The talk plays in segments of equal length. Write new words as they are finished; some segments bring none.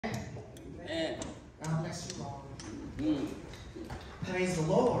God bless you all. Praise the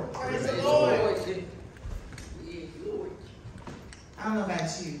Lord. Praise the Lord. I don't know about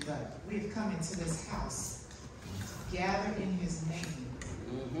you, but we've come into this house, gathered in his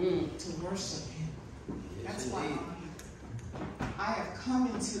name to worship him. That's why I have come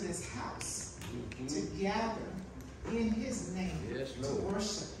into this house to gather in his name to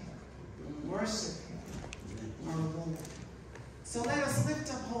worship him. Worship him, our Lord. So let us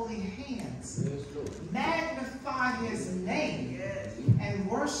lift up holy hands, magnify his name, and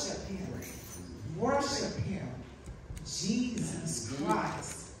worship him. Worship him, Jesus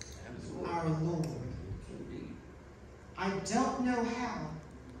Christ, our Lord. I don't know how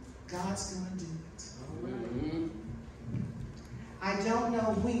God's going to do it. I don't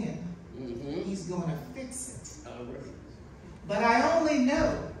know when he's going to fix it. But I only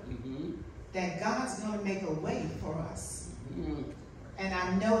know that God's going to make a way for us. And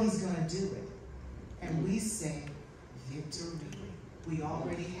I know he's going to do it. And we say victory. We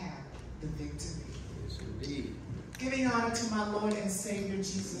already have the victory. Yes, indeed. Giving honor to my Lord and Savior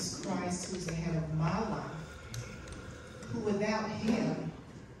Jesus Christ, who's the head of my life, who without him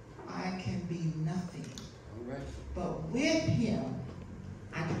I can be nothing. All right. But with him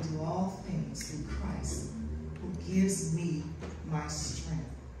I can do all things through Christ, who gives me my strength.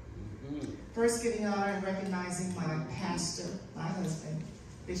 First, giving honor and recognizing my pastor, my husband,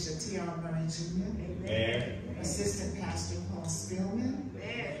 Bishop T.R. Murray Jr., Amen. Assistant Pastor Paul Spillman,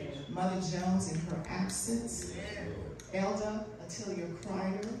 Mother Jones in her absence, Elder Attilia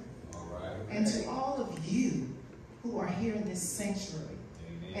Kreider, and to all of you who are here in this sanctuary,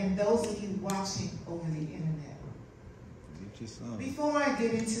 and those of you watching over the internet. Before I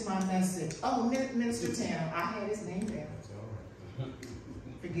get into my message, Minister Tam, I had his name down.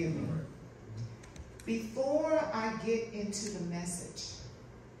 Forgive me. Before I get into the message,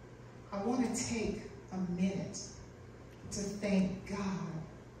 I want to take a minute to thank God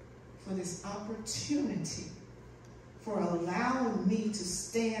for this opportunity, for allowing me to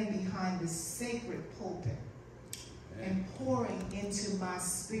stand behind this sacred pulpit and pouring into my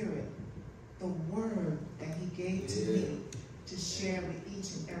spirit the word that he gave to me to share with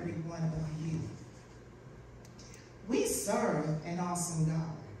each and every one of you. We serve an awesome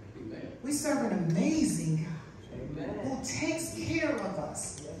God. Amen. We serve an amazing God who takes care of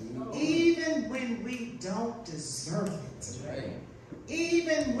us even when we don't deserve it. Right.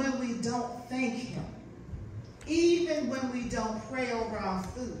 Even when we don't thank him. Even when we don't pray over our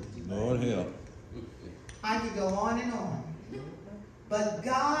food. Lord help. I could go on and on. But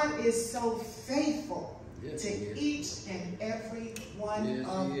God is so faithful to each and every one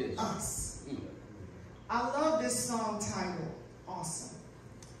of us. I love this song titled Awesome.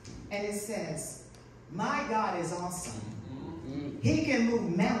 And it says, my God is awesome. He can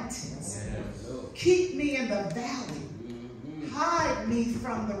move mountains. Keep me in the valley. Hide me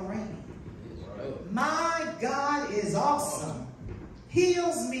from the rain. My God is awesome.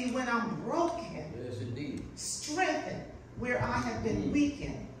 Heals me when I'm broken. Yes, indeed. Strengthen where I have been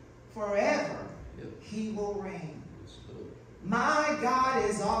weakened. Forever he will reign. My God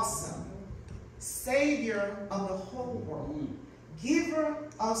is awesome. Savior of the whole world. Giver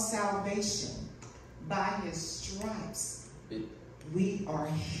of salvation. By his stripes we are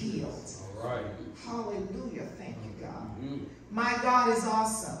healed. All right. Hallelujah. Thank you, God. My God is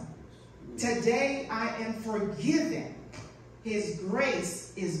awesome. Today I am forgiven. His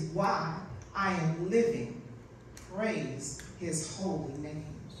grace is why I am living. Praise his holy name.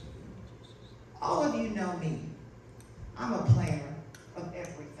 All of you know me. I'm a planner of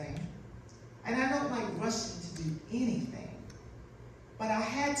everything. And I don't like rushing to do anything. But I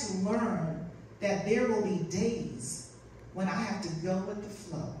had to learn that there will be days when I have to go with the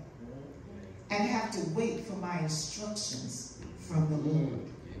flow and have to wait for my instructions from the Lord.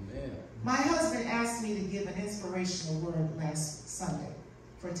 Amen. My husband asked me to give an inspirational word last Sunday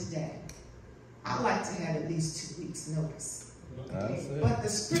for today. I like to have at least 2 weeks' notice. But the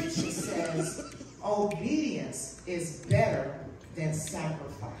scripture says obedience is better than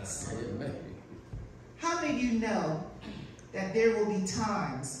sacrifice. Amen. How many of you know that there will be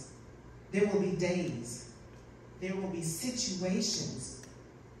times, there will be days, there will be situations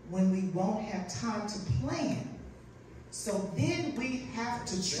when we won't have time to plan. So then we have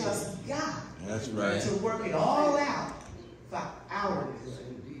to trust God. That's right. To work it all out for our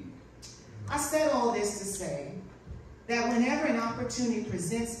good. I said all this to say that whenever an opportunity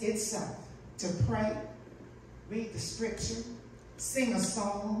presents itself to pray, read the scripture, sing a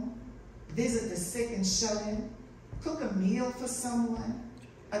song, visit the sick and shut-in, cook a meal for someone,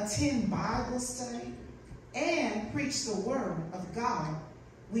 attend Bible study, and preach the word of God,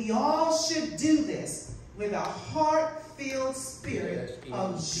 We all should do this with a heart-filled spirit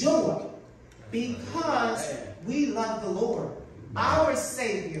of joy because we love the Lord, our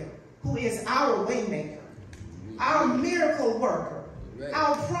Savior, who is our waymaker, our miracle worker,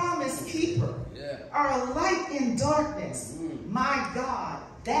 our promise keeper, our light in darkness. My God,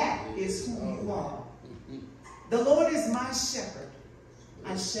 that is who you are. The Lord is my shepherd,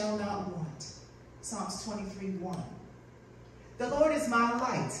 I shall not want. Psalms 23:1. The Lord is my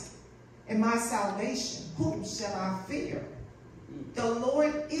light and my salvation. Whom shall I fear? The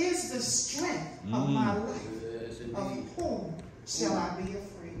Lord is the strength of my life. Of whom shall I be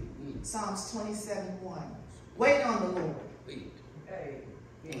afraid? Psalms 27:1. Wait on the Lord.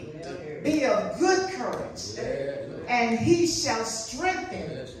 Be of good courage, and he shall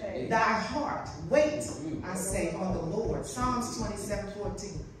strengthen thy heart. Wait, I say, on the Lord. Psalms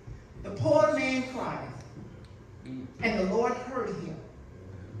 27:14. The poor man cried, and the Lord heard him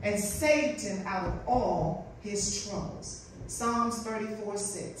and saved him out of all his troubles. Psalms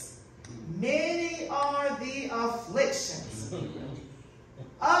 34:6. Many are the afflictions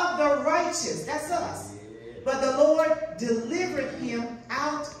of the righteous. That's us. But the Lord delivered him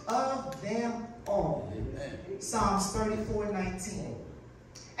out of them all. Psalms 34:19.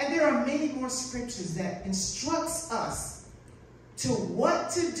 And there are many more scriptures that instructs us to what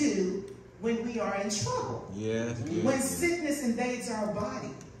to do when we are in trouble. Yes. When sickness invades our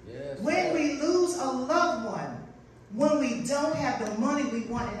body. When we lose a loved one. When we don't have the money we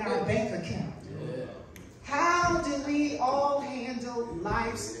want in our bank account. How do we all handle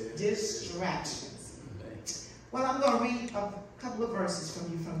life's distractions? Well, I'm going to read a couple of verses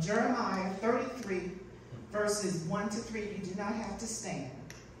from you from Jeremiah 33, verses 1 to 3. You do not have to stand.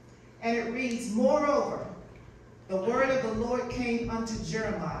 And it reads, Moreover, the word of the Lord came unto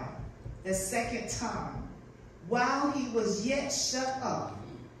Jeremiah the second time, while he was yet shut up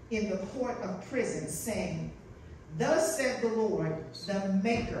in the court of prison, saying, Thus said the Lord, the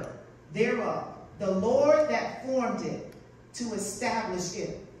maker thereof, the Lord that formed it to establish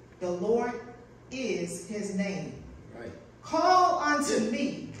it. The Lord is his name. Call unto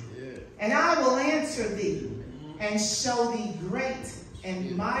me, and I will answer thee, and show thee great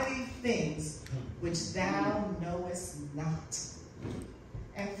and mighty things which thou knowest not.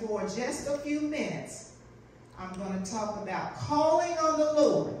 And for just a few minutes, I'm going to talk about calling on the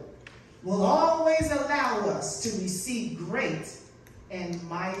Lord will always allow us to receive great and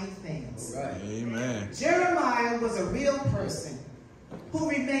mighty things. Amen. Jeremiah was a real person who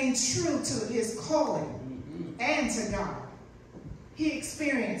remained true to his calling and to God. He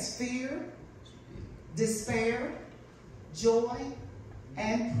experienced fear, despair, joy,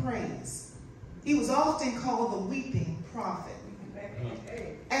 and praise. He was often called the weeping prophet.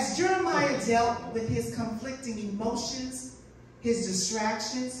 As Jeremiah dealt with his conflicting emotions, his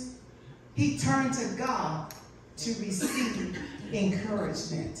distractions, he turned to God to receive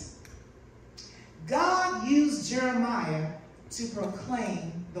encouragement. God used Jeremiah to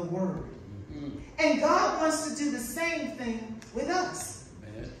proclaim the word. And God wants to do the same thing with us.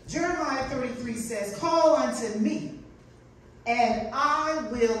 Jeremiah 33 says, Call unto me, and I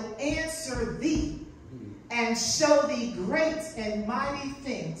will answer thee, and show thee great and mighty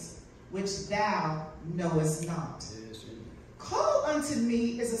things which thou knowest not. Call unto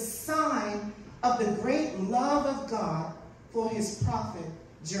me is a sign of the great love of God for his prophet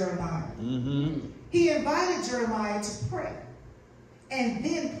Jeremiah. He invited Jeremiah to pray, and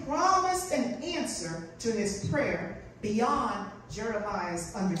then promised an answer to his prayer beyond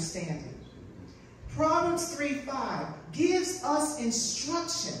Jeremiah's understanding. Proverbs 3:5 gives us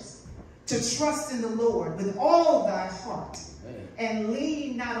instructions to trust in the Lord with all thy heart and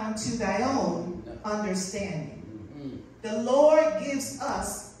lean not unto thy own understanding. The Lord gives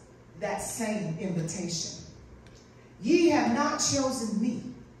us that same invitation. Ye have not chosen me,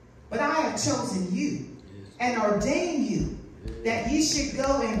 but I have chosen you and ordained you that ye should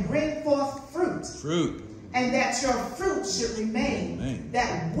go and bring forth fruit. And that your fruit should remain. Amen.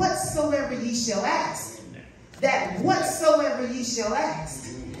 That whatsoever ye shall ask, that whatsoever ye shall ask,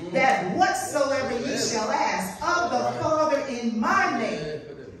 that whatsoever ye shall ask of the Father in my name,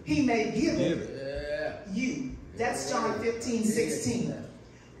 he may give it you. That's John 15:16.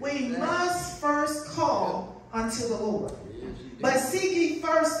 We must first call unto the Lord. But seek ye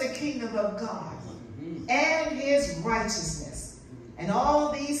first the kingdom of God and his righteousness, and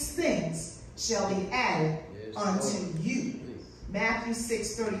all these things shall be added unto you. Matthew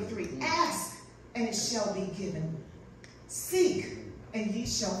 6:33. Ask, and it shall be given. Seek, and ye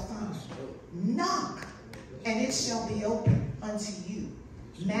shall find. Knock, and it shall be opened unto you.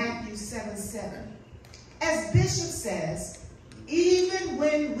 Matthew 7:7. As Bishop says, Even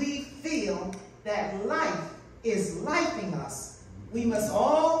when we feel that life is lifing us, we must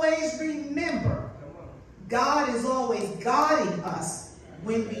always remember God is always guiding us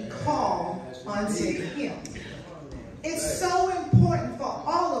when we call unto him. It's so important for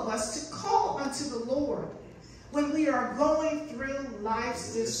all of us to call unto the Lord when we are going through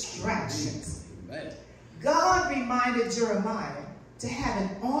life's distractions. God reminded Jeremiah to have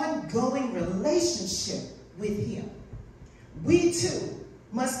an ongoing relationship with him. We too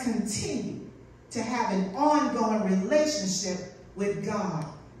must continue to have an ongoing relationship with God,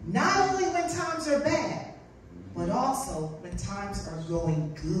 not only when times are bad, but also when times are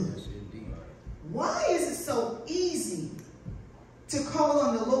going good. Why is it so easy to call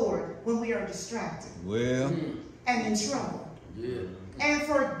on the Lord when we are distracted? Well, and in trouble. And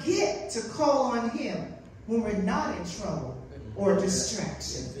forget to call on him when we're not in trouble or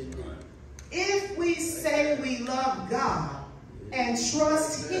distraction. If we say we love God and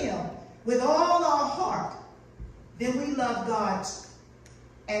trust him with all our heart, then we love God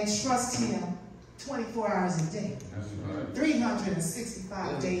and trust him 24 hours a day,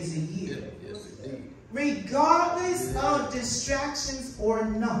 365 days a year. Regardless of distractions or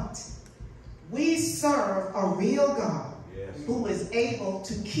not, we serve a real God who is able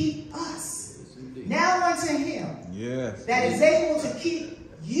to keep us. Now unto him that is able to keep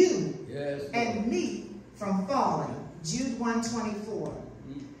you and me from falling. Jude 1:24.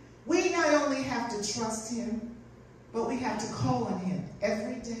 We not only have to trust him, but we have to call on him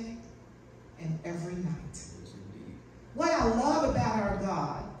every day and every night. What I love about our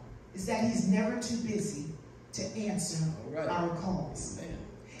God is that he's never too busy to answer our calls.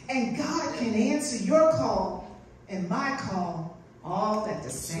 And God can answer your call and my call all at the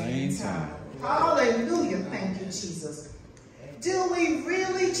same time. Hallelujah. Thank you, Jesus. Do we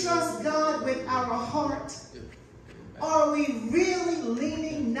really trust God with our heart? Are we really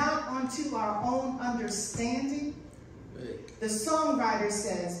leaning not onto our own understanding? The songwriter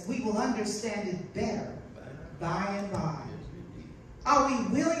says we will understand it better by and by. Are we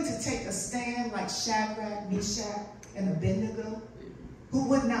willing to take a stand like Shadrach, Meshach, and Abednego, who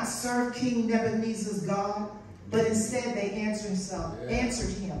would not serve King Nebuchadnezzar's God, but instead they answered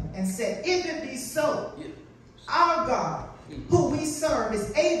him and said, if it be so, our God, who we serve,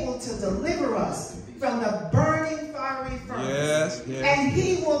 is able to deliver us from the burning fiery furnace, and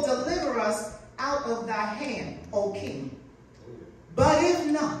he will deliver us out of thy hand, O King. But if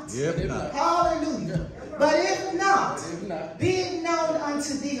not, hallelujah, but if not, be it known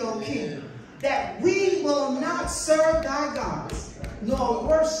unto thee, O King, that we will not serve thy gods, nor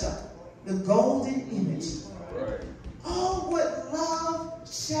worship the golden image. Oh, what love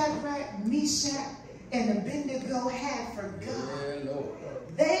Shadrach, Meshach, and Abednego had for God.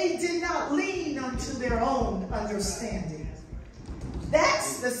 They did not lean unto their own understanding.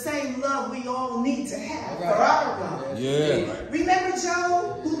 That's the same love we all need to have for our God. Remember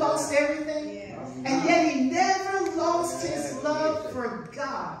Job, who lost everything? And yet he never lost his love for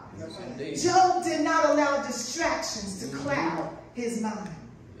God. Job did not allow distractions to cloud his mind.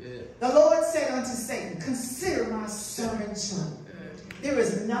 The Lord said unto Satan, consider my servant Job. There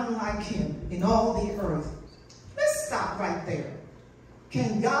is none like him in all the earth. Let's stop right there.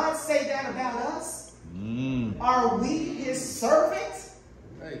 Can God say that about us? Are we his servants?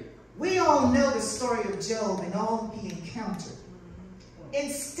 We all know the story of Job and all he encountered.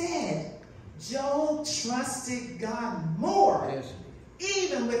 Instead, Job trusted God more,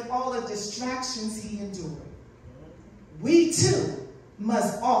 even with all the distractions he endured. We too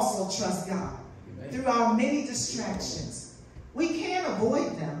must also trust God through our many distractions. We can't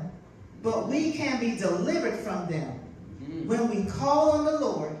avoid them, but we can be delivered from them when we call on the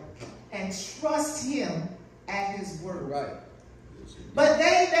Lord and trust him at his word. But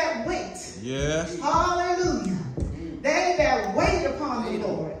they that wait, hallelujah, they that wait upon the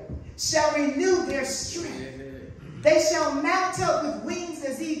Lord shall renew their strength. They shall mount up with wings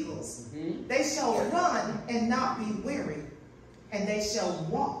as eagles. They shall run and not be weary, and they shall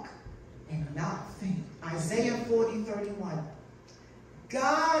walk and not faint. Isaiah 40:31.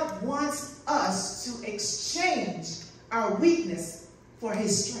 God wants us to exchange our weakness for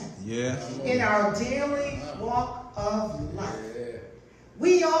his strength in our daily walk of life.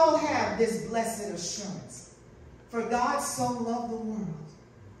 We all have this blessed assurance. For God so loved the world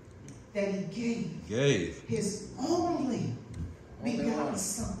that he gave his only begotten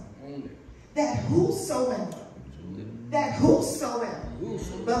Son, that whosoever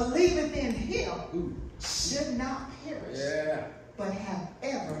believeth in him should not perish, but have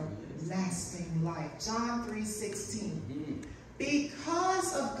everlasting life. John 3:16.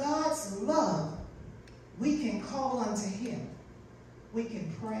 Because of God's love, we can call unto him we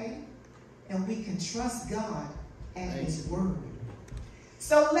can pray, and we can trust God and his word.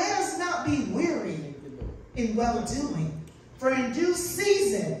 So let us not be weary in well-doing, for in due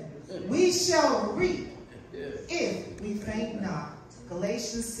season we shall reap if we faint not.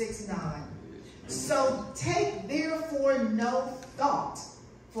 Galatians 6:9. So take therefore no thought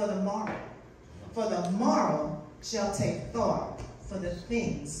for the morrow shall take thought for the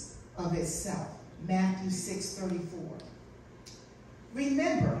things of itself. Matthew 6:34.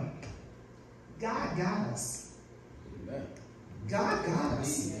 Remember, God got us. God got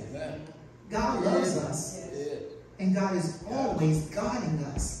us. God loves us. And God is always guiding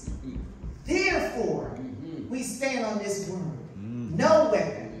us. Therefore, we stand on this word. No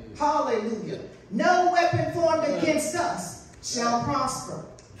weapon, hallelujah, no weapon formed against us shall prosper.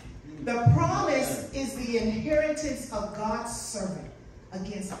 The promise is the inheritance of God's servant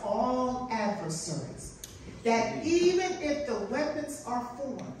against all adversaries. That even if the weapons are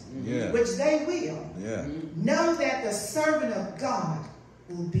formed, which they will, know that the servant of God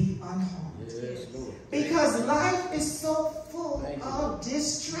will be unharmed. Because life is so full of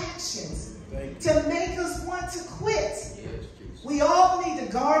distractions to make us want to quit. We all need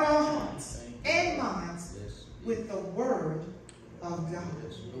to guard our hearts and minds with the word of God.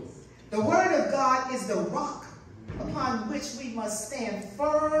 The word of God is the rock upon which we must stand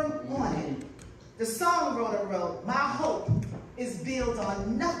firm on it. The songwriter wrote, my hope is built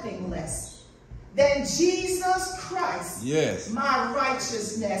on nothing less than Jesus Christ, my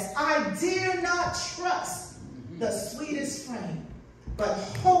righteousness. I dare not trust the sweetest frame, but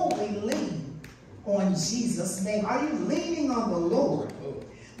wholly lean on Jesus' name. Are you leaning on the Lord?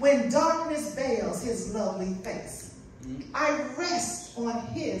 When darkness veils his lovely face, I rest on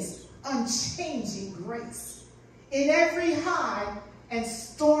his unchanging grace. In every high and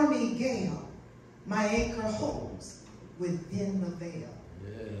stormy gale, my anchor holds within the veil.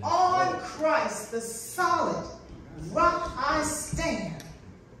 On Christ, the solid rock I stand.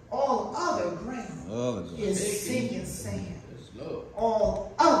 All other ground is sinking sand.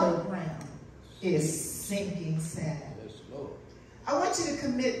 All other ground is sinking sand. I want you to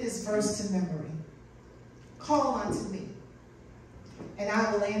commit this verse to memory. Call unto me, and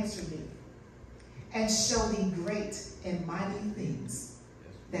I will answer thee, and show thee great and mighty things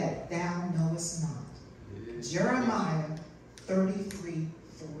that thou knowest not. Jeremiah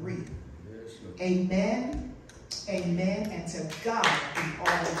 33:3. Amen, amen, and to God be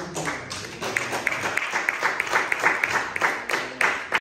all the glory.